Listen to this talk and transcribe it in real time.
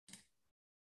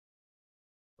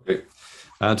Okay.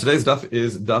 Today's daf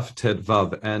is daf Ted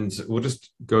Vav, and we'll just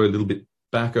go a little bit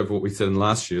back over what we said in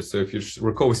last year. So if you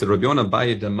recall, we said Rabbi Yonah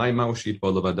bayid mai maushit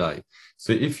bolavadai.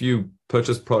 So if you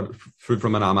purchase fruit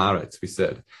from an Maaserot, we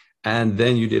said, and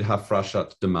then you did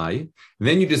hafrashat demai,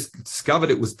 then you just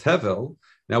discovered it was tevel.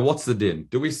 Now, what's the din?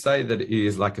 Do we say that it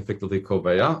is like effectively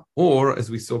koveya, or as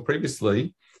we saw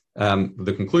previously,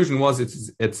 the conclusion was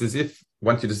it's as if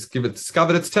once you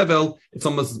discovered it's tevel, it's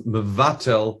almost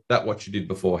mevatel that what you did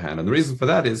beforehand. And the reason for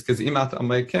that is because if you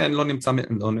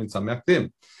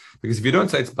don't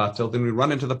say it's batel, then we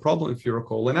run into the problem, if you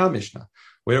recall, in our Mishnah,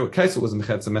 where in case it was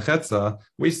mechetza,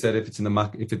 we said if it's in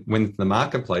the when it's in the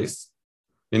marketplace,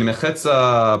 in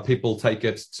mechetza, people take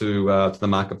it to the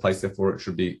marketplace, therefore it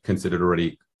should be considered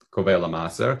already kovei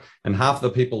lamaser, and half the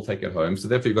people take it home. So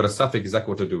therefore you've got a suffix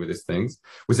exactly what to do with these things.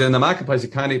 We said in the marketplace you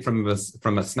can't eat from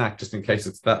a snack just in case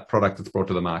it's that product that's brought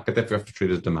to the market. Therefore you have to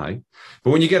treat it as demai.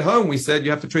 But when you get home, we said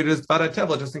you have to treat it as badai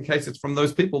tevla just in case it's from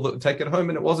those people that take it home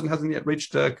and it hasn't yet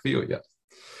reached kviyut yet.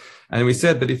 And we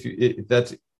said, but if you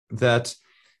that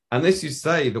unless you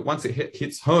say that once it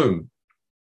hits home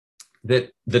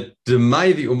that the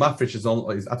demai the umafresh is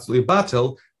absolutely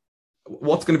batel,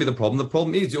 what's going to be the problem? The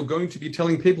problem is you're going to be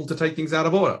telling people to take things out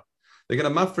of order. They're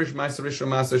going to mafresh Maaserot or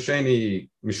Maaserot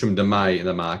mishum demai in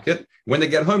the market. When they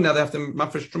get home, now they have to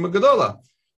mafresh truma gedola,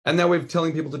 and now we're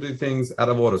telling people to do things out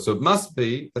of order. So it must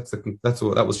be that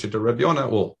was shita Rabbi Yonah,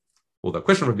 or the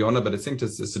question of Rabbi Yonah, but it seemed to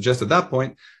suggest at that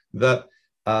point that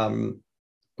I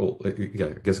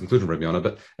guess conclusion of Rabbi Yonah,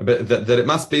 but that it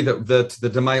must be that the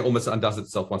demai almost undoes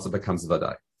itself once it becomes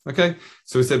vadai. Okay,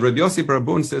 so we said Rabbi Yossi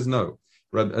Barabun says no.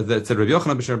 That said, Rabbi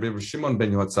Yochanan b'Shem Shimon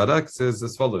ben Yohatzadak says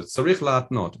as follows: Sarich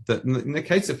la'atnot. That in the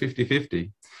case of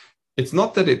 50-50, it's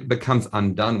not that it becomes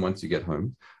undone once you get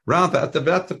home. Rather, at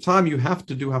the time you have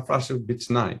to do hafrasha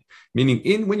b'tnai,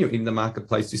 meaning when you're in the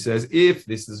marketplace, he says, if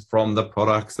this is from the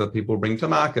products that people bring to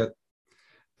market,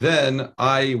 then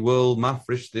I will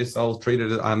mafresh this. I'll treat it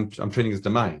as I'm treating it as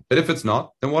demai. But if it's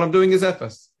not, then what I'm doing is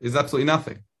efes, is absolutely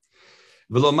nothing.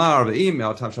 Why? Now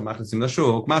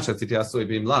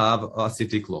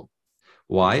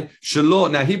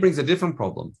he brings a different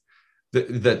problem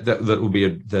that will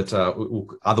be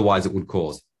otherwise it would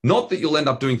cause. Not that you'll end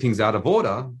up doing things out of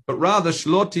order, but rather because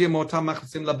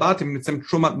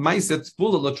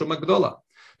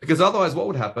otherwise what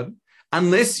would happen?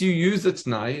 Unless you use the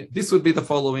t'nai, this would be the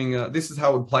following. This is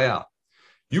how it would play out.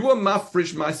 You are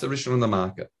mafresh Maaserot on the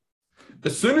market.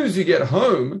 As soon as you get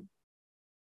home,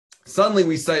 suddenly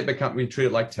we treat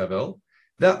it like tevel.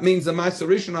 That means the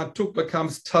Maaserot I took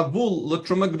becomes tavul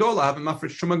l'truma gedola. I have a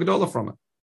mafresh truma gedola from it.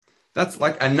 That's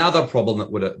like another problem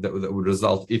that would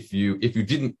result if you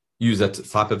didn't use a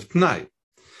type of t'nai.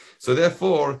 So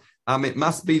therefore, it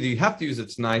must be that you have to use a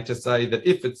t'nai to say that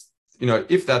if it's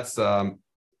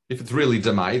really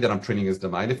demai, that I'm treating as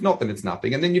demai. If not, then it's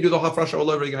nothing. And then you do the hafrasha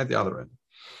all over again at the other end.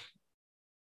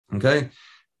 Okay,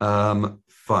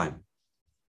 fine.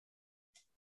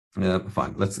 Yeah,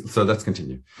 fine. Let's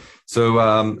continue. So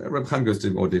Reb Chaim goes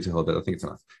into more detail, but I think it's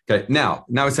enough. Okay, now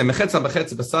we say mechetza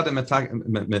b'sada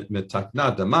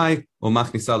metakna damai or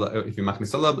machnisa. If you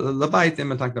machnisa labayit, then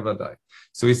metakna vadai.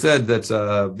 So he said that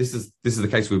this is the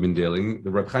case we've been dealing.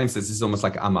 The Reb Chaim says this is almost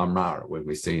like amamrar when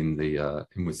we see in the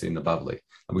Bavli.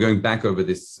 And we're going back over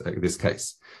this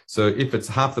case. So if it's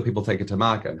half the people take it to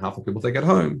market and half the people take it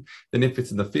home, then if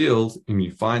it's in the field and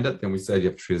you find it, then we say you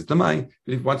have to treat it as damai.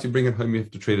 But if once you bring it home, you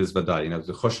have to treat it as vadai. It's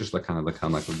a choshesh lakan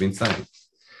like we've been saying.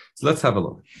 So let's have a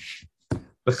look.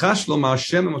 When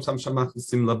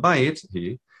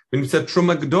you said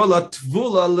truma gdola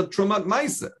tvula l'truma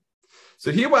meiser.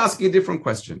 So here we're asking a different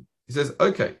question. He says,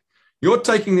 okay, you're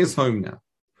taking this home now.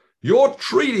 You're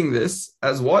treating this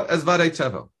as what? As vadei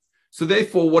tevel. So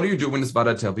therefore, what do you do when it's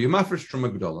vadei tevel? You mafresh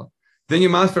truma gdola, then you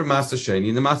mafresh master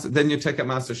sheni, then you take out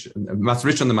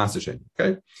Maaserot on the master sheni.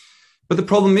 Okay, but the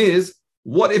problem is,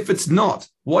 what if it's not?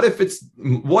 What if this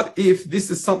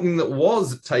is something that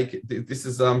was taken? This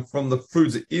is from the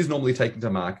foods that is normally taken to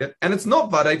market, and it's not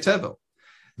vadei tevel.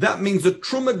 That means the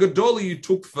truma gedola you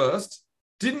took first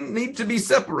didn't need to be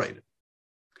separated.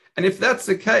 And if that's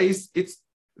the case, it's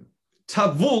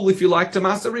tavul, if you like, to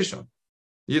Maaserot.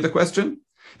 You hear the question?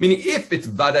 Meaning, if it's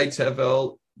vadei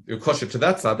tevel, you're kosher to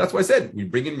that side. That's why I said, you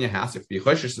bring it in your house, if you're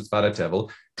kosher, it's vadei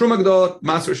tevel, truma gedola,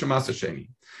 Maaserot, master sheni.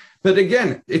 But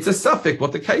again, it's a suffix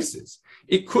what the case is.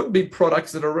 It could be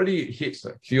products that already hit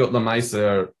kiyot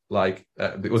l'maiser, like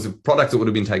it was a product that would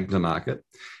have been taken to market.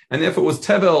 And therefore it was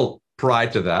tevel prior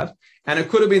to that. And it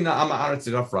could have been the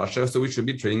Maaserot of Russia, so we should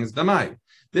be treating it as damai.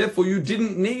 Therefore, you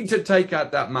didn't need to take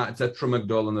out that Truma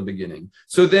Gdola in the beginning.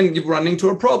 So then you run into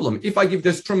a problem. If I give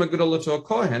this Truma Gdola to a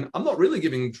Kohen, I'm not really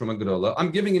giving him Truma Gdola.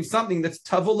 I'm giving him something that's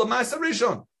Tavul L'Maaser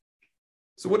Rishon.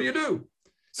 So what do?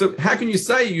 So how can you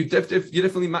say you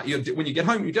definitely when you get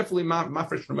home, you definitely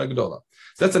mafresh Truma Gdola?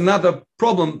 So that's another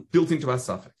problem built into our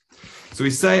suffix. So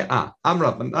we say,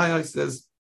 Amrav Benaya says,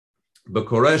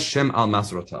 B'koresh Shem al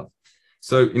Maaserotav.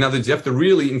 So in other words, you have to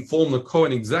really inform the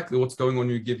Kohen exactly what's going on when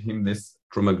you give him this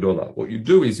Truma Gdola. What you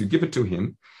do is you give it to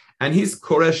him, and he's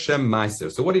Koresh Shem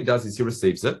Maaser. So what he does is he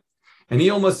receives it, and he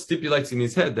almost stipulates in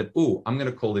his head that, I'm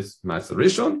going to call this Maaser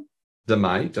Rishon,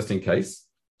 Demai, just in case,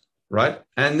 right?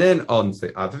 And then on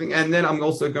the other thing, and then I'm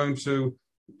also going to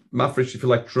mafresh, if you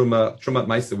like, Truma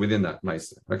Maaser within that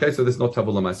Maaser. Okay, so there's no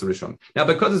Tavul L'Maaser Rishon. Now,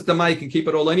 because it's Demai, he can keep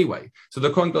it all anyway. So the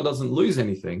Kohen Gadol doesn't lose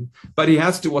anything, but he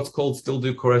has to what's called still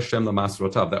do Koresh Shem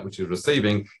Maaserotav, that which he's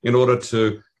receiving, in order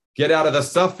to get out of the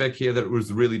suffix here that it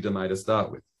was really Demai to start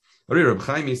with. Reb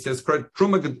Chaim, he says,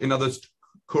 Truma, in other words,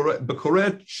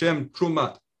 Bekoret Shem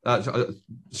Truma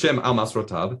Shem Al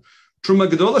Maaserotav, Truma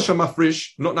Gedola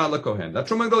Shamafrish, not now the Kohen. That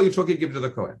Truma Gedola you talking give to the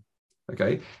Kohen.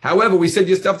 Okay. However, we said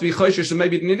you still have to be choishish, so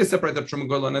maybe you need to separate that Truma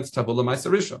Gedola and it's Tavul L'Maaser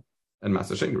Rishon and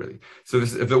Maaser Sheni really. So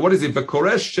this, what is it?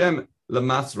 Bekoresh Shem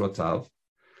L'Maaserotav.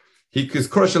 He is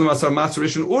Koresh Shem Maaser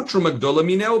Rishon or Truma Gedola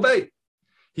Minei Obey.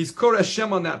 He's Koresh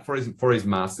Shem on that for his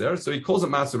Maaser, so he calls it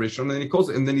Maaser Rishon, and then he calls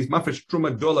it, and then he's Mafresh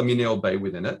Truma Gedola Minei Obey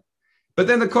within it. But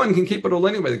then the Kohen can keep it all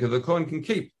anyway, because the Kohen can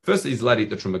keep. Firstly, he's allowed to eat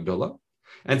the Truma Gedola.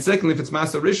 And secondly, if it's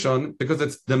Maaser Rishon,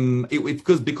 because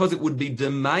because it would be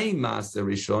Demai Maaser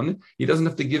Rishon, he doesn't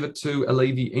have to give it to a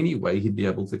Levi anyway. He'd be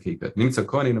able to keep it. Nimtza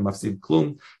Kohen in a mafsid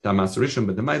klum da Maaser Rishon,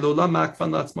 but Demai lo lamak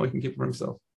fan latzmo, he can keep it for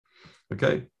himself.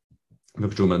 Okay. The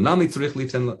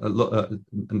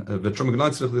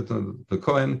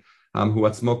Kohen who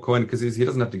atzmo Kohen, because he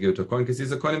doesn't have to give it to a Kohen because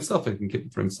he's a Kohen himself and he can keep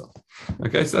it for himself.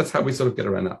 Okay, so that's how we sort of get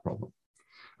around that problem.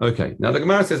 Okay, now the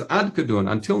Gemara says, Ad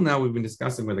Kadun, until now we've been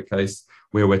discussing with a case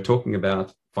where we're talking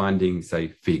about finding, say,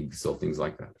 figs or things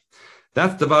like that.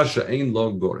 That's Davar She'ein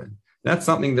Lo Goren. That's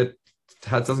something that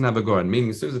doesn't have a Goren, meaning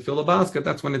as soon as you fill the basket,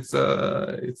 that's when it's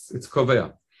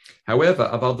Kovea. However,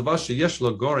 Aval Davar She'yesh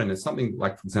Lo Goren is something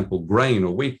like, for example, grain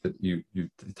or wheat that you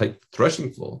take the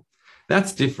threshing floor.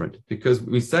 That's different because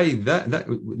we say that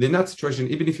in that situation,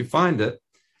 even if you find it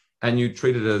and you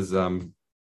treat it as this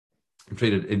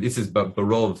is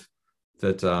Barov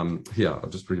that here I'll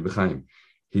just read B'chaim.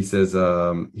 He says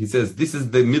this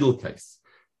is the middle case.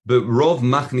 Barov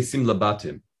machnisim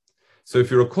labatim. So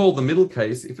if you recall the middle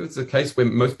case, if it's a case where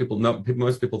most people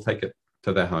take it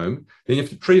to their home, then you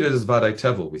have to treat it as vadei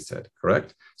tevel. We said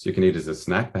correct. So you can eat it as a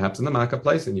snack, perhaps in the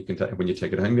marketplace, and you can when you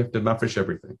take it home, you have to mafresh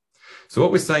everything. So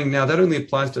what we're saying now that only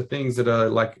applies to things that are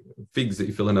like figs that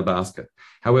you fill in a basket.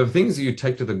 However, things that you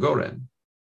take to the goren,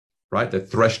 right? They're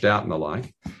threshed out and the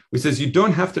like. We says you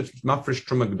don't have to mafresh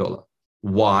Truma Gedola.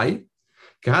 Why?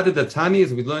 Kahada Datani,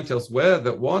 as we learned elsewhere,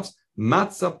 that what?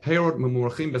 Matzah perot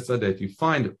memurachim b'sadeh. If you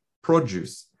find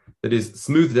produce that is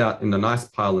smoothed out in a nice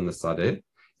pile in the sadeh,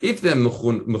 if they're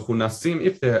mechunasim,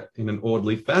 if they're in an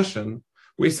orderly fashion,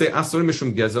 we say asur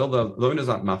mishum gezel, the owners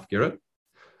aren't mafkirat.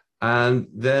 And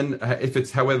then if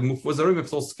it's, however, mufuzarim, if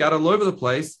it's all scattered all over the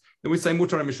place, then we say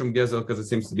mutar mishum gezel because it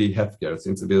seems to be hefker. It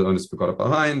seems to be the owners forgot it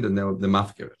behind and they're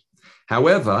mafkirat.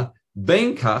 However,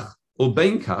 beinkach or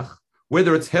beinkach,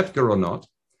 whether it's hefker or not,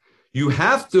 you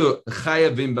have to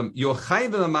chayavim, you're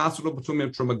chayavim a masur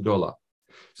b'tumim Truma Gedola.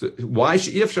 So why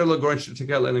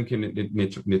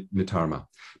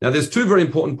now there's two very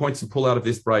important points to pull out of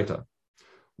this breita.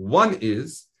 One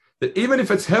is that even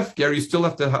if it's hefker, you still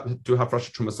have to do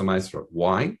hafresh Trumas Maaserot.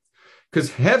 Why?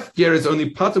 Because hefker is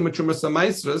only part of Trumas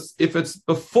Maaserot if it's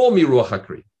before miruach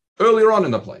hakri, earlier on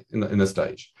in the play, in the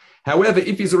stage. However,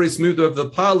 if he's already smoothed over the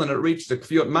pile and it reached the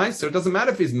kfiyot maaser, it doesn't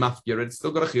matter if he's mafker, it's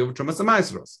still got a chiyuv of Trumas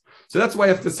Maaserot. So that's why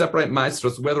you have to separate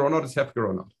maaserot, whether or not it's hefker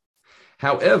or not.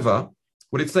 However,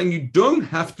 what it's saying, you don't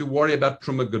have to worry about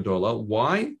Truma Gedola.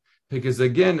 Why? Because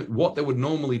again, what they would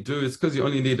normally do is because you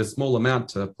only need a small amount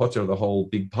to potter the whole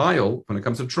big pile when it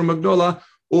comes to Truma Gedola,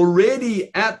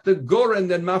 already at the goren,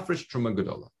 then mafresh Truma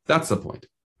Gedola. That's the point.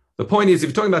 The point is, if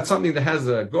you're talking about something that has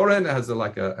a goren, it has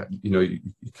you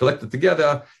collect it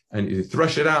together and you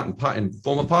thresh it out and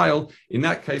form a pile. In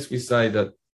that case, we say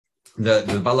that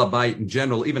the balabait in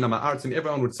general, even Ama'arts, and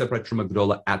everyone would separate Truma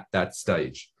Gedola at that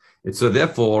stage. So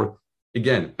therefore,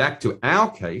 again, back to our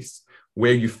case,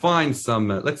 where you find some,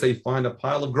 let's say you find a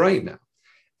pile of grain now,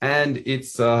 and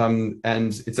it's a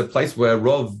place where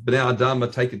Rov Bnei Adam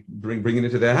bring it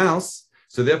into their house.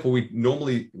 So therefore, we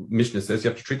normally, Mishnah says, you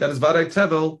have to treat that as vadei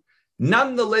tevel.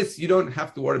 Nonetheless, you don't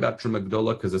have to worry about Truma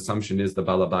Gdola because assumption is the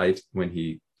Balabait, when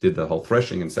he did the whole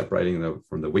threshing and separating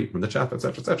from the wheat from the chaff,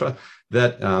 etc.,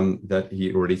 that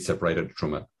he already separated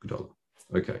Truma Gdola.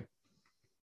 Okay.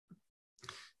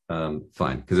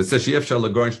 Fine, because it says Sheyef Shal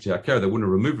Lagorin Shtiaker, they wouldn't have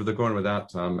removed the Gorin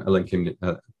without Elenkim,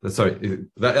 that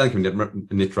Elenkim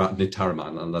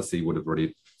Nitaraman, unless he would have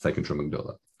already taken Truma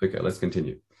Gdola. Okay, let's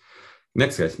continue.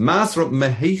 Next case, Maaserot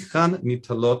Mehechan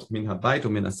Nitalot Min Habayit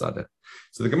Min Asadeh.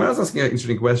 So the Gemara is asking an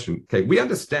interesting question. Okay, we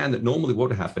understand that normally what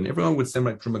would happen, everyone would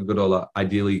separate Truma Gdola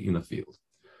ideally in a field.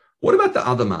 What about the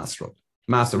other Maaserot?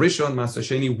 Maaser Rishon, Maaser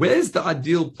Sheni, where's the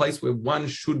ideal place where one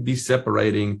should be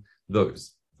separating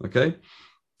those? Okay?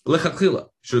 Lechatchila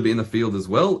should be in the field as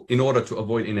well, in order to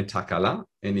avoid any takala,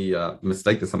 any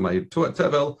mistake that somebody made to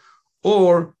tevel,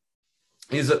 or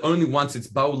is it only once it's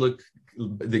baulik,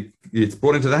 it's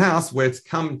brought into the house where it's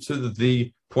come to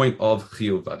the point of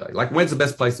chiyuv vaday? Like, when's the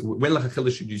best place? When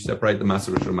lechatchila should you separate the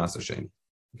Maaser Rishon and Maaser Sheni?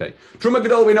 Okay, Truma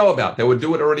Gadol we know about. They would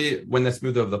do it already when they're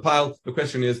smooth over the pile. The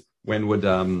question is, what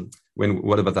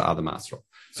about the other Maaserot?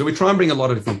 So we try and bring a lot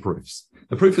of different proofs.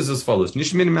 The proof is as follows: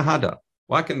 Nishmin Mehada.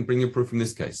 Well, I can bring you proof from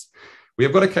this case. We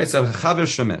have got a case of Chaver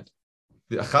Shemet.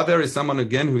 The Chaver is someone,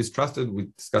 again, who is trusted. We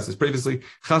discussed this previously.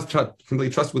 Completely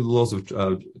trusted with the laws of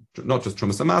not just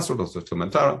Trumas and Maaserot, also Tum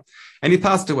and Tara. And he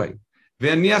passed away.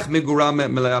 And he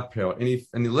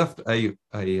left a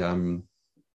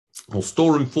whole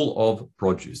storeroom full of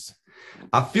produce.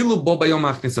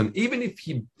 Even if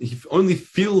he only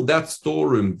filled that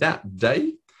storeroom that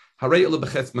day, we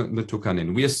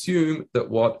assume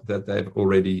that they've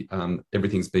already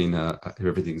everything's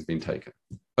been taken.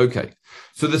 Okay,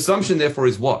 so the assumption therefore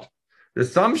is what? The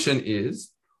assumption is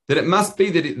that it must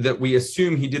be that we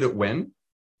assume he did it when,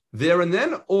 there and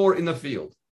then, or in the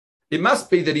field. It must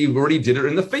be that he already did it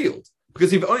in the field,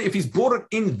 because if he's brought it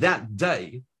in that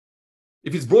day,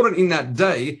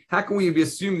 how can we be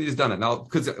assuming that he's done it? Now,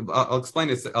 because I'll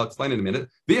explain it in a minute.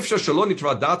 So let me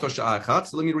read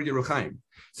you Ruchaim.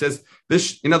 Says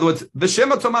this, in other words, the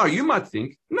Shema Tomar, you might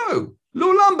think, no,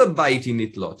 maybe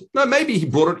he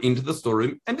brought it into the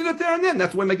storeroom and did it there and then.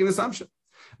 That's why we're making an assumption.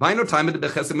 And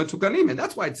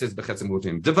that's why it says because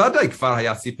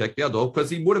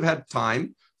he would have had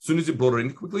time as soon as he brought it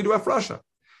in quickly to Afrasha.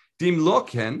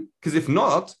 Because if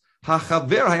not, because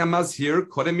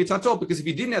if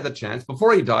he didn't have the chance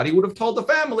before he died, he would have told the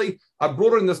family, I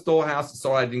brought it in the storehouse,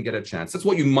 sorry I didn't get a chance. That's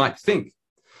what you might think.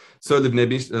 So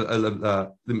we say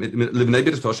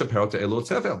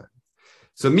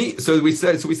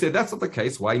that's not the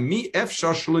case. Why?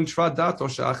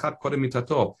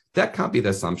 That can't be the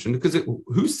assumption, because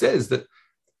who says that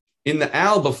in the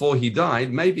hour before he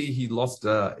died, maybe he lost,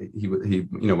 he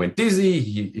went dizzy,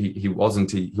 he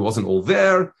wasn't all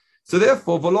there. So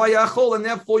therefore, and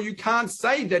therefore you can't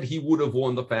say that he would have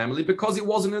warned the family because he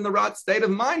wasn't in the right state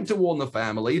of mind to warn the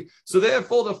family. So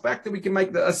therefore, the fact that we can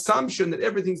make the assumption that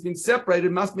everything's been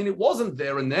separated must mean it wasn't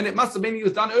there and then. It must have been he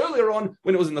was done earlier on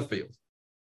when it was in the field.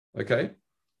 Okay?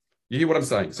 You hear what I'm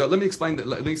saying? So let me explain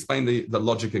the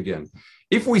logic again.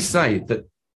 If we say that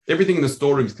everything in the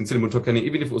storeroom is considered mutukani,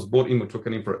 even if it was brought in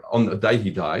mutukani on the day he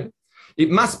died,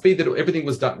 it must be that everything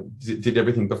was done, did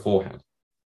everything beforehand.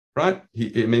 Right?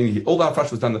 All the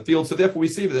Afresh was done in the field, so therefore we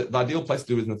see that the ideal place to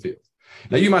do is in the field.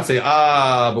 Now you might say,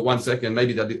 but 1 second,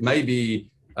 maybe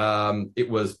it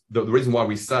was the reason why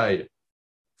we say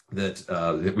that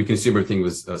we can assume everything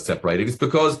was separated is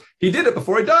because he did it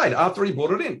before he died, after he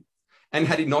brought it in, and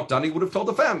had he not done, he would have told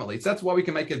the family. So that's why we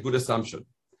can make a good assumption.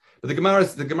 But the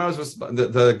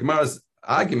Gemara's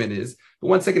argument is, but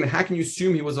 1 second, how can you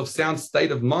assume he was of sound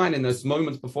state of mind in those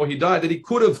moments before he died that he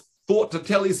could have thought to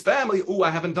tell his family,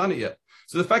 I haven't done it yet.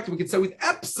 So the fact that we can say with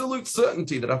absolute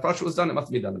certainty that Afrasha was done, it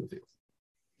must be done in the field.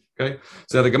 Okay,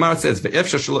 so the Gemara says,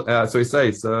 so he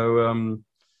says, so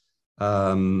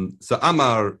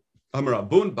Amar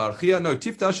Abun Bar Chia, no,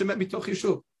 Tifta Shemet Mitoch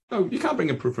Yishuv. No, you can't bring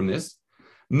a proof from this.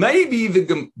 Maybe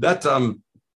that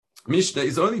Mishnah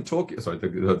is only talking,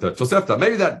 the Tosefta,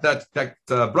 maybe that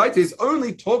Braita is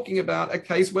only talking about a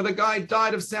case where the guy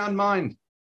died of sound mind.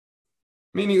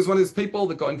 Meaning, he was one of these people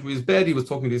that got into his bed, he was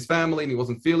talking to his family, and he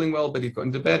wasn't feeling well, but he got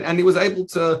into bed, and he was able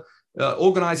to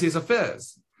organize his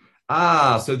affairs.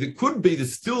 So there could be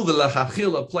still the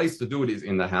lachachila place to do it is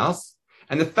in the house,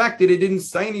 and the fact that he didn't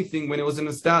say anything when he was in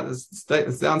a sound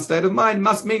state of mind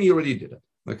must mean he already did it.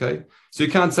 Okay? So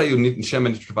you can't say you need Shem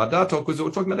because we're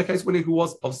talking about a case when he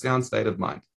was of sound state of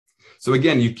mind. So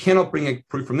again, you cannot bring a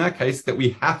proof from that case that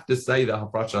we have to say the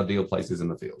Hafrasha ideal place is in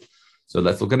the field. So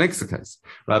let's look at the next case.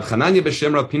 Rav Chananya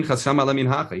b'shem Rav Pinchas Shama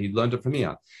Minhacha. He learned it from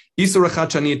here. Isur echad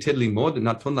shani yited limod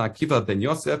natun la'akiva ben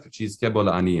Yosef sheyizkeh bo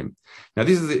la'aniyim. Now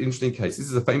this is an interesting case. This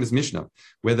is a famous Mishnah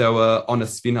where they were on a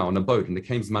svina, on a boat, and there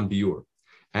came Zman Biur,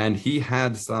 and he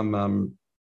had some.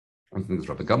 I think it was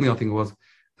Rabbi Gamliel. I think it was.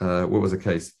 What was the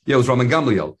case? Yeah, it was Rabbi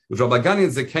Gamliel. It was Rabbi Gamliel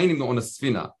and Zekanim on a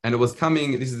svina, and it was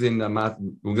coming. This is in we're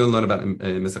going to learn about in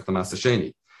Masechta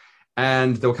Maaser,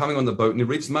 and they were coming on the boat, and it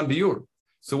reached Zman Biur.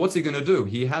 So what's he going to do?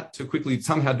 He had to quickly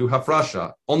somehow do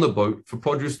hafrasha on the boat for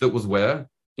produce that was where?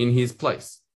 In his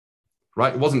place,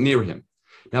 right? It wasn't near him.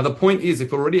 Now the point is,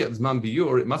 if already at Zman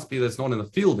Biur, it must be that it's not in the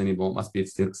field anymore. It must be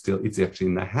it's actually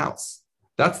in the house.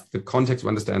 That's the context to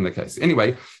understand the case.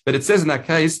 Anyway, but it says in that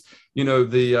case, the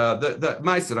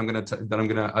Maaser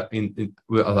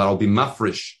I'll be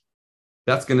mafresh.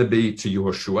 That's going to be to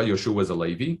Yehoshua. Yehoshua was a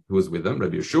Levi who was with him,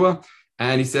 Rabbi Yehoshua.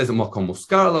 And he says, Makom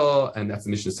Muskarlo, and that's the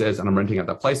Mishnah says, and I'm renting out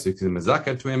that place, so you can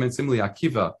mazaka to him. And similarly,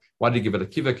 Akiva. Why did he give it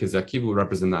Akiva? Because Akiva would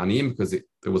represent the Aniyim, because it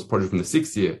was produce from the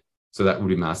 6th year. So that would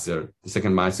be Maaser. The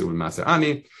second Maaser would be Maaser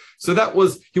Ani. So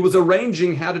he was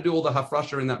arranging how to do all the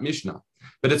hafrasha in that Mishnah.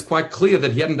 But it's quite clear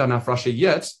that he hadn't done hafrasha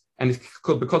yet. And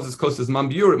because it's close to Zman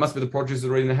Biur, it must be the produce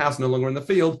already in the house, no longer in the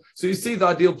field. So you see the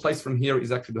ideal place from here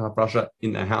is actually the hafrasha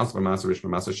in the house for Maaser Rish, for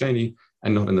Maaser Sheni,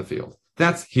 and not in the field.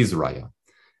 That's his raya.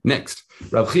 Next,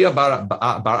 Rav Chia bar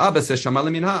Abba says, Shama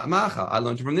Ma'acha. I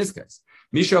learned from this case.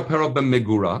 Misha Perov ben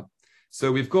Megura.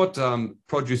 So we've got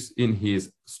produce in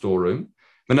his storeroom.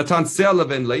 Venatan Se'ala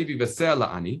ben Levi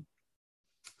ve'Se'ala Ani.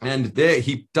 And there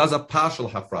he does a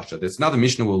partial hafrasha. There's another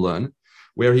Mishnah we'll learn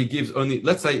where he gives only,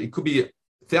 let's say it could be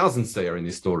 1,000 se'ah in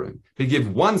his storeroom. He gives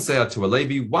 1 se'ah to a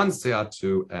Levi, 1 se'ah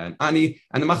to an Ani.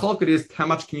 And the machloket is, how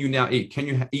much can you now eat? Can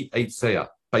you eat 8 se'ah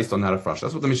based on that hafrasha?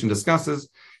 That's what the Mishnah discusses.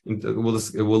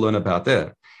 We'll learn about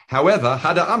there. However,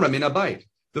 Hada Amra min abayit.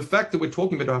 The fact that we're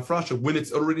talking about hafrasha when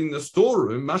it's already in the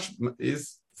storeroom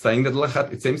is saying that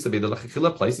it seems to be the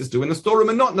lechachila place is doing the storeroom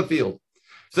and not in the field.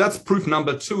 So that's proof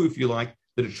number 2, if you like,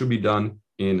 that it should be done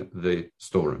in the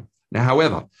storeroom. Now,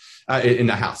 however, in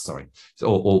the house, sorry,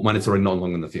 or when it's already not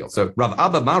long in the field. So Rav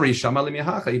Abba Mari Shama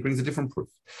Limihacha, he brings a different proof.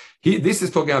 This is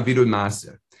talking about Vidu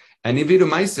Maaser, and in Vidu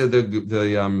Maaser,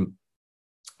 the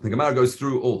Gemara goes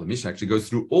through the Mishnah actually goes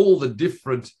through all the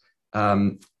different,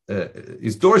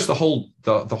 is Dorish the whole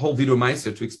Vidu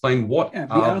Maaser to explain what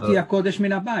Bi'arti HaKodesh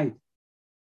min habayit.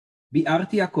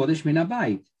 Bi'arti HaKodesh min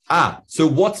habayit. So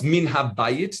what's min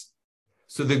habayit?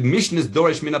 So the Mishnah is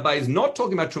Dorish min habayit is not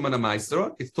talking about Truma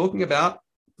Maaserot, it's talking about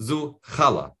Zu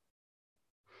Chala.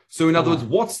 So in other words,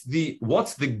 what's the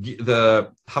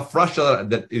hafrasha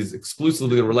that is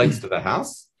exclusively relates to the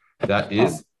house? That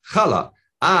is Chala.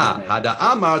 Hada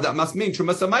Amar, that must mean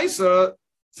Trumas Maaser,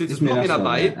 since it's not in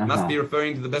Abayit, must be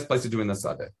referring to the best place to do in the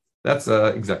Sadeh. That's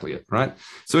exactly it, right?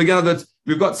 So again, that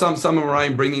we've got some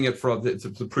Amoraim bringing it from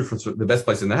the proof from the best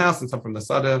place in the house and some from the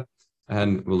Sadeh,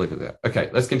 and we'll leave it there. Okay,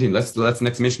 let's continue. Let's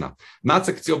next Mishnah.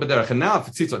 And now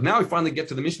we finally get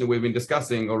to the Mishnah we've been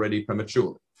discussing already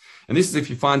prematurely. And this is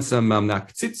if you find some now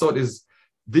Ktsitzot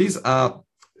these are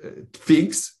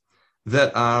figs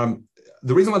that are.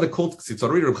 The reason why they're called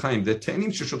ktsitzot,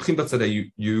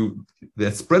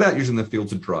 they're spread out usually in the field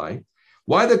to dry.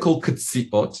 Why they're called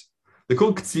ktsiot? They're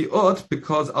called ktsiot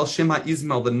because al shema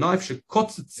Ismail, the knife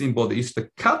shekotzitzim bo, they used to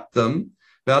cut them.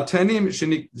 V'atenim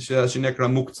shenekra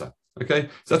muktzah. Okay,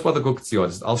 so that's why they're called ktsiot.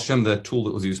 It's al shem, the tool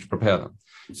that was used to prepare them.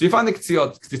 So you find the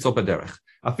ktsiot b'derech.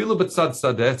 Afilu b'tzad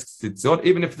sadeh ktsiot,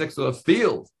 even if it's next to a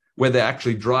field where they're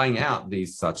actually drying out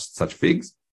these such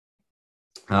figs.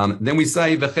 Then we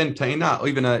say v'chen teina, or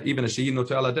even a sheyin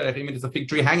noter ala derech, even it's a fig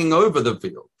tree hanging over the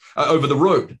field, over the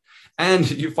road, and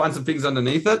you find some figs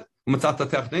underneath it. We say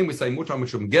mutar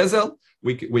mishum gezel.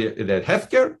 They're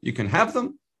hefker. You can have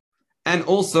them, and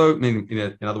also,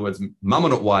 in other words,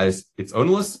 mamonot wise, it's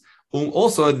ownerless.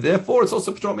 Also, therefore, it's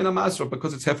also p'tor min Maaserot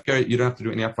because it's hefker. You don't have to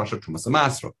do any hafrasha trumas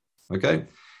Maaserot. Okay.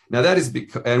 Now that is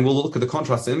because, and we'll look at the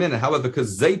contrast in a minute. However,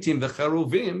 because zaytim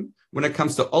v'cheruvim, when it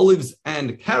comes to olives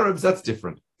and carobs, that's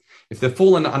different. If they're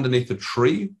fallen underneath the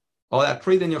tree, or that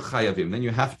tree, then you're chayavim. Then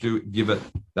you have to give it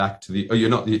back to the. Or you're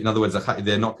not. In other words,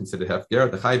 they're not considered hefker.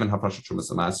 The chayav and hafrasha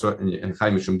trumas Maaserot and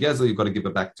chayav mishum gezel, you've got to give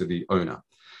it back to the owner.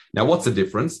 Now, what's the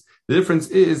difference? The difference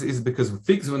is because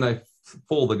figs, when they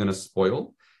fall, they're going to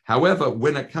spoil. However,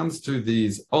 when it comes to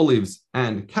these olives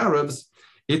and carobs,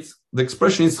 the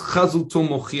expression is chazuto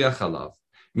mochiach alav,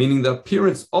 meaning the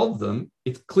appearance of them,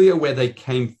 it's clear where they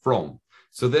came from.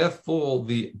 So therefore,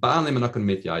 the baalim are not going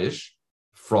to make yayish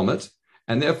from it,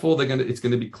 and therefore it's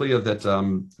going to be clear that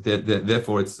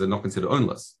therefore it's not considered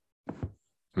ownless.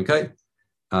 Okay,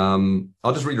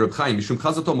 I'll just read Reb Chaim. Mishum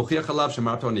chazato mochiach alav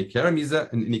shemarto nikar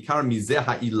mizeh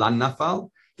ha'ilan nafal.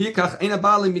 Hikach ein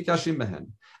abali mikashim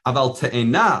behen. Aval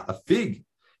te'ena, a fig,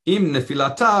 im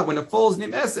nefilata, when it falls,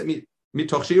 nim eset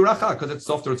mitoch sheiracha, because it's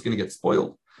softer, it's going to get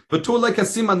spoiled. But to like a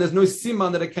siman, there's no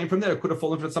siman that it came from there. It could have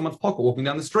fallen from someone's pocket walking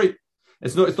down the street.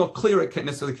 It's not clear it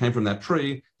necessarily came from that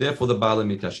tree. Therefore, the bali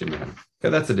mikashim behen. Okay,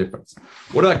 that's the difference.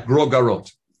 What about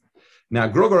grogarot? Now,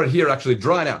 grogorot here actually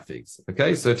dried out figs.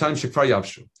 Okay, so time shekfar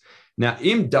yavshu. Now,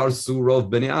 im darsu rov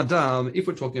bnei adam, if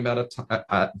we're talking about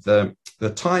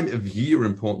the time of year,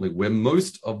 importantly, where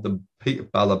most of the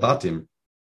balabatim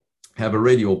have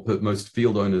already, or most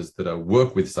field owners that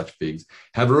work with such figs,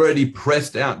 have already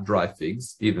pressed out dry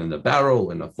figs, either in a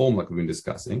barrel, in a form like we've been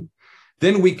discussing,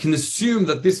 then we can assume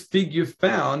that this fig you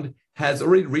found has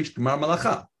already reached Gemar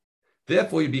Malacha.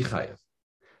 Therefore, you'd be chayav.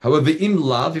 However, in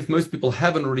love, if most people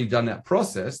haven't already done that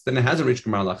process, then it hasn't reached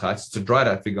Gemar Malacha. It's a dried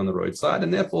out fig on the roadside,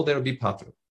 and therefore there will be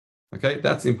patur. Okay,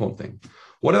 that's the important thing.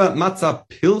 What about matzah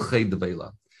pilchei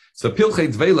dveila? So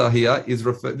pilchei dveila here is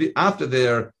after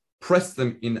they're pressed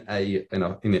them in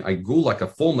a gul, like a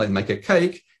form, they make a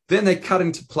cake, then they cut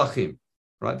into plachim,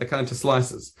 right? They cut into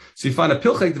slices. So you find a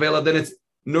pilchei dveila, then it's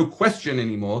no question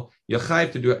anymore. You're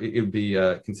chayav to do it. It would be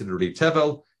considered a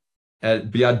tevel.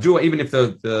 Biadua, even if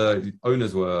the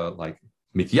owners were like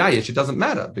mityayish, it doesn't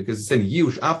matter because it's saying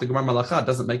yush after Gemar Malacha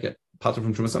doesn't make it part of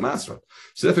from Trumas Maaserot.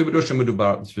 So therefore,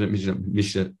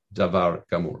 davar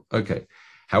gamur. Okay.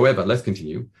 However, let's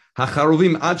continue.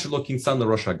 Hacharuvim ad shelo kinsan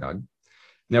l'rosh hagag.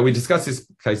 Now we discussed this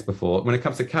case before. When it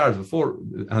comes to carrots,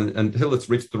 until it's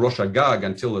reached the rosh hagag,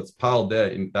 until it's piled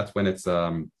there, that's when it's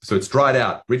so it's dried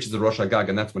out, reaches the rosh hagag,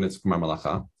 and that's when it's Gemar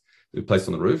Malacha. Placed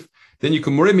on the roof. Then you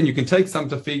can murim and you can take some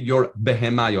to feed your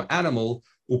behema, your animal,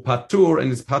 upatur, and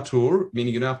it's patur,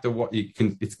 meaning you don't have to you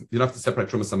don't have to separate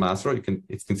trumas and masro.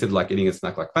 It's considered like eating a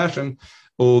snack like fashion,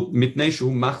 or mitnei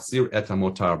shehu machzir et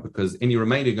hamotar, because any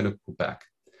remainder you're going to put back.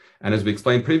 And as we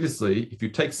explained previously, if you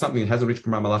take something that hasn't reached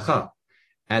Gemar Malacha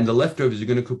and the leftovers you're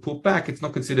going to put back, it's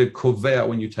not considered kovea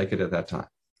when you take it at that time.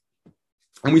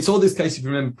 And we saw this case, if you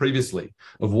remember previously,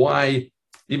 of why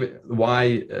I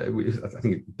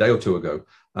think a day or two ago,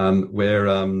 where,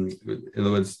 in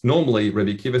other words, normally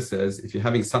Rabbi Akiva says, if you're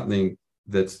having something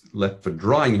that's left for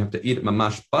drying, you have to eat it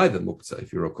mamash by the muktzah,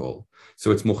 if you recall.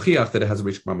 So it's mochiach that it has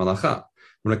reached Gemar Malacha.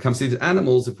 When it comes to these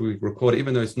animals, if we record,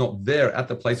 even though it's not there at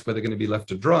the place where they're going to be left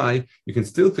to dry, you can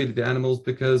still feed it to animals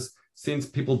because since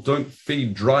people don't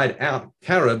feed dried out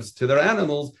carobs to their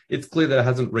animals, it's clear that it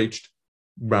hasn't reached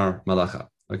Gemar Malacha.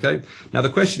 Okay. Now the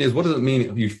question is, what does it mean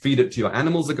if you feed it to your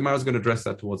animals? The Gemara is going to address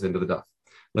that towards the end of the daf.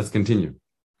 Let's continue.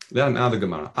 Now the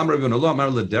Gemara. So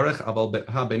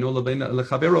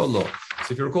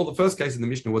if you recall, the first case in the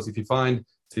Mishnah was if you find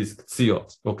these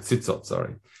tziot or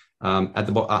tzitzot, at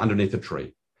the underneath a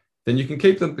tree, then you can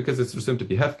keep them because it's assumed to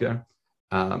be hefker,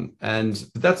 but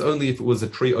that's only if it was a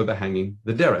tree overhanging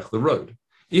the derech, the road.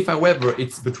 If, however,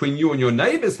 it's between you and your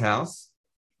neighbor's house,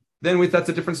 then that's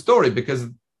a different story because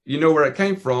you know where it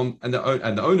came from, and the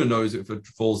owner knows if it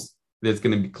falls, there's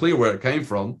going to be clear where it came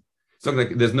from. It's not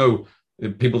like there's no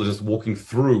people are just walking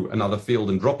through another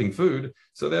field and dropping food,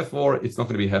 so therefore it's not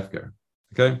going to be hefker.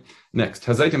 Okay. Next,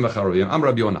 hazaitim v'charovim. Am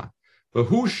Rabbi Yonah.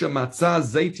 V'hu shematza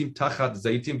zaitim tachat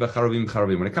zaitim v'charovim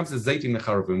charovim. When it comes to zaitim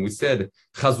v'charovim, we said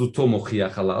chazuto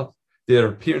mochiach alav. Their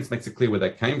appearance makes it clear where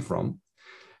they came from.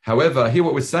 However, here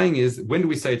what we're saying is, when do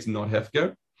we say it's not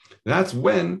hefker? That's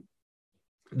when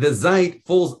the zait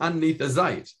falls underneath the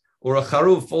zait, or a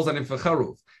charuv falls underneath a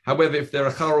charuv. However, if there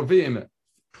are charuvim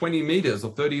 20 meters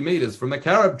or 30 meters from the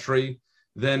carob tree,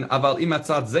 then aval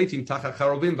imatzat zaitim tachat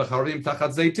charuvim v'charuvim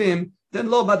tachat zaitim, then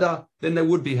lo bada, then there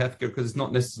would be hefker because it's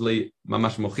not necessarily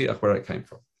mamash mochiach where it came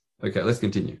from. Okay, let's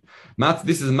continue.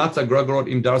 This is matzah grogorot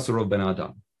im darsurov ben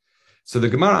adam. So the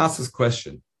Gemara asks this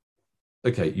question.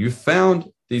 Okay, you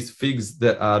found these figs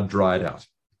that are dried out.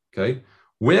 Okay,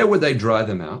 where would they dry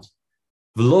them out?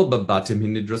 Wouldn't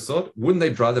they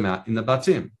dry them out in the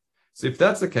batim? So if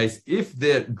that's the case, if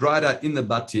they're dried out in the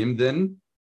batim, then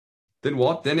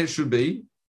what? Then it should be.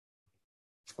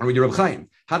 I'll read Reb Chaim.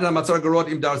 In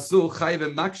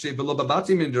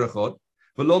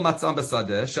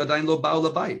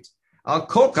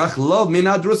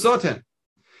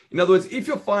other words, if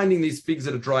you're finding these figs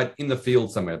that are dried in the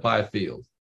field somewhere, by a field,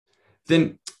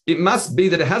 then it must be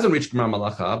that it hasn't reached Gemar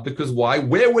Malacha, because why?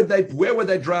 Where would they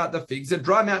dry out the figs? They'd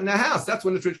dry them out in their house. That's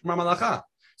when it's reached Gemar Malacha.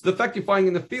 So the fact you're finding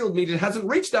in the field means it hasn't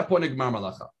reached that point of Gemar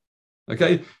Malacha.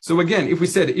 Okay. So again, if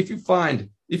you find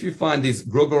these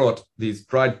grogorot, these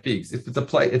dried figs, if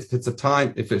it's a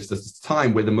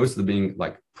time where the most of them being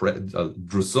like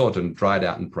drusot and dried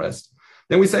out and pressed,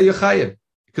 then we say you're chayev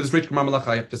Because it's rich Gemar Malacha,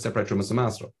 you have to separate Trumas and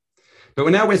Maaserot. But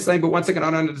now we're saying, but one second,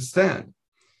 I don't understand.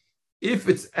 If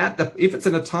it's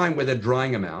in a time where they're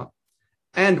drying them out,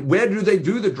 and where do they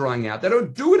do the drying out? They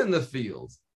don't do it in the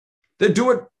fields. They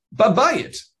do it by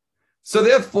it. So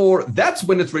therefore, that's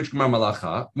when it's rich Gemar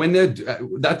Malacha. When they're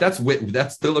that's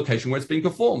the location where it's being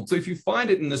performed. So if you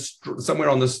find it in somewhere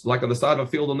on this, like on the side of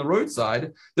a field on the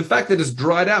roadside, the fact that it's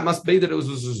dried out must be that it was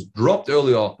just dropped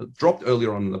earlier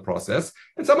on in the process,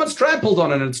 and someone's trampled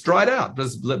on it and it's dried out,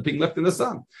 just being left in the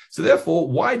sun. So therefore,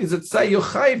 why does it say you're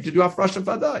chayiv to do hafrasha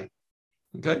vadai?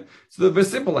 Okay, so the very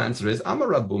simple answer is Amar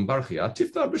Rabun Barchia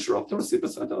Tiftar B'Shirov Dorsi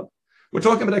B'Sadot. We're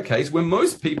talking about a case where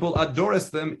most people are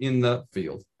dores them in the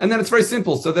field. And then it's very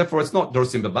simple. So therefore, it's not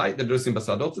dorsim b'bayit, they're dorsim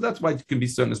b'sadot. So that's why it can be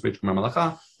certain as rich Gemar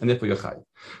Malacha, and therefore you're chayiv.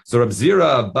 So Rab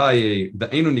Zira by the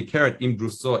Einu Nikeret im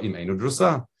druso im Einu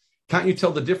drusa. Can't you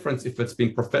tell the difference if it's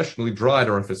been professionally dried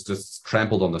or if it's just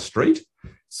trampled on the street?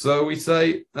 So we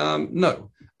say, no.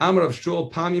 Amar Rav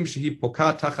Shul Pamim shehi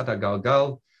pokat tachat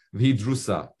hagalgal v'hi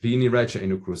drusa v'hi nirecha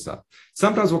einu krusa.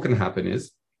 Sometimes what can happen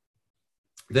is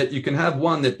that you can have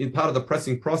one that in part of the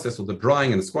pressing process or the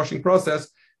drying and the squashing process,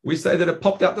 we say that it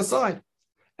popped out the side.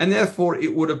 And therefore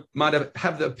it might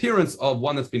have the appearance of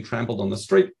one that's been trampled on the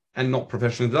street and not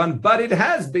professionally done, but it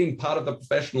has been part of the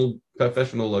professional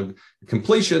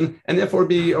completion, and therefore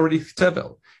be already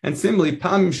tevel. And similarly,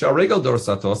 pam sharegel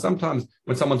dorsato, sometimes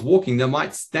when someone's walking, they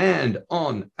might stand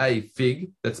on a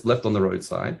fig that's left on the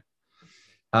roadside.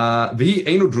 V'hi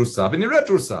einu drusa, v'niret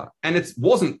drusa, and it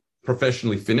wasn't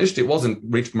professionally finished, it wasn't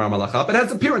reached Gemar Malacha, but it has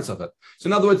the appearance of it. So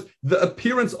in other words, the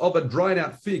appearance of a dried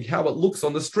out fig, how it looks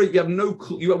on the street,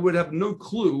 you would have no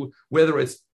clue whether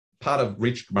it's part of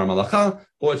reached Gemar Malacha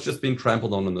or it's just been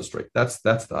trampled on the street. That's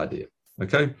the idea.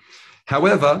 Okay.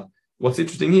 However, what's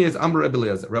interesting here is Amr Rebbe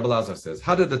Elazar says,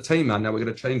 how did the Tema, now we're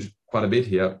going to change quite a bit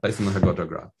here based on the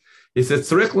Haggadah. He says,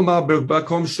 Tzarich l'mar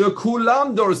b'makom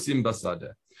shekulam dorsim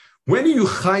basadeh. When are you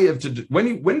chayev to do,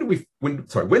 when do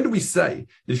we say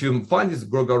that if you find these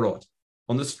grogorot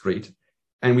on the street,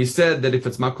 and we said that if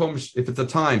it's a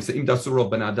time, se'im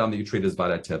dasurov ben adam, that you treat as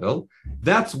vadat tevel,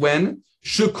 that's when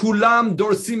shekulam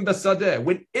dorsim basadeh,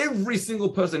 when every single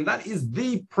person, that is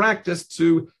the practice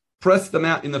to press them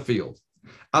out in the field.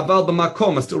 Aval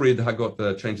b'makom, I still read the Haggot,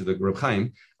 the change of the Reb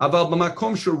Chaim. Aval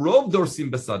b'makom sherov dorsim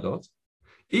basadot,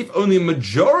 if only a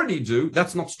majority do,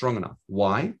 that's not strong enough.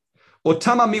 Why? Because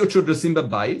you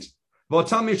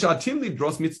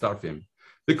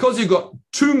got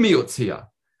two miuts here,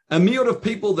 a miut of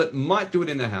people that might do it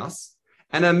in their house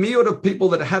and a miut of people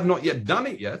that have not yet done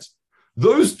it yet.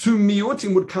 Those two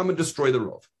miutim would come and destroy the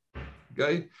rov.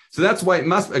 Okay, so that's why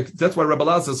that's why Rabbi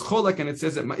Elazar says cholek, and it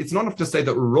says it's not enough to say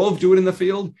that rov do it in the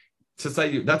field. To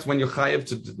say that's when you're chayev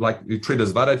to, like, you treat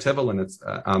as vaday tevel, and it's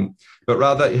but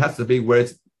rather it has to be where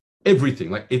it's everything,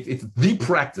 like it's the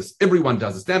practice. Everyone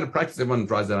does a standard practice. Everyone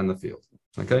drives out in the field.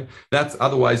 Okay, that's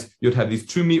otherwise you'd have these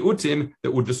two miutim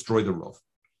that would destroy the rov.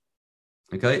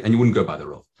 Okay, and you wouldn't go by the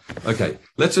rov. Okay,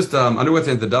 let's just I know we're at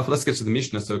the end of the daf. Let's get to the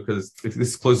Mishnah. So because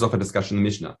this closes off a discussion in the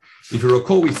Mishnah. If you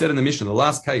recall, we said in the Mishnah the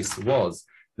last case was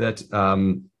that let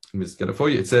me just get it for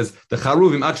you. It says the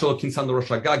charuvim achshol kinsan l'rosh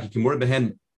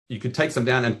hagag, you could take some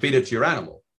down and feed it to your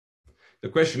animal. The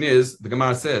question is, the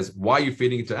Gemara says, why are you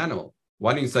feeding it to animal?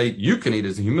 Why don't you say you can eat it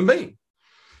as a human being?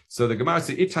 So the Gemara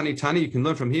says, Itani Tani, you can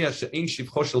learn from here, it's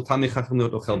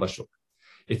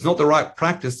not the right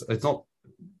practice, it's not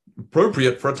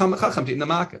appropriate for a Talmid Chacham to eat in the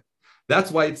market.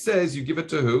 That's why it says you give it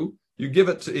to who? You give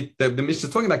it to, the Mishnah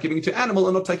is talking about giving it to animal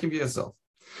and not taking it for yourself.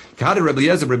 They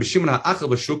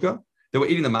were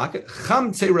eating the market.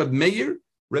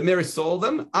 Reb Meir sold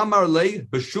them. Amar lei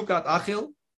b'shukat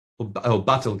achil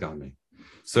batel garme.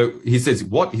 So he says,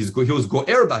 what? He was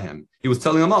go'er by him. He was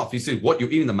telling them off. He said, what, you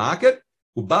eat in the market?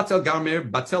 Batel garme,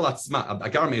 batel atzma.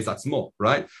 Garme is atzmo,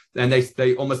 right? And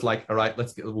they almost like, all right,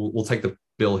 we'll take the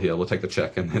bill here. We'll take the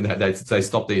check. And then they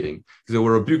stopped eating because they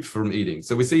were rebuked from eating.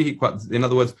 So we see in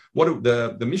other words, what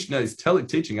the Mishnah is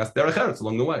teaching us, derech eretz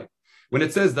along the way. When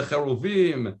it says the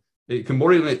cheruvim, you can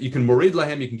morid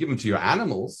lahem, you can give them to your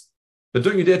animals, but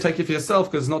don't you dare take it for yourself,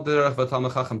 because it's not derech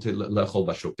v'talmid chacham to lechol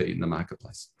bashuk, to eat in the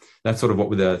marketplash. That's sort of what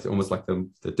we're almost like the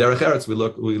derech eretz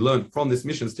we learn from this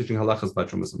mission, is teaching halachas by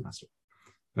Trumas and Maaserot.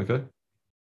 Okay.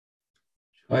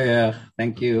 Oh yeah,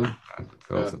 thank you. Have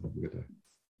a good day.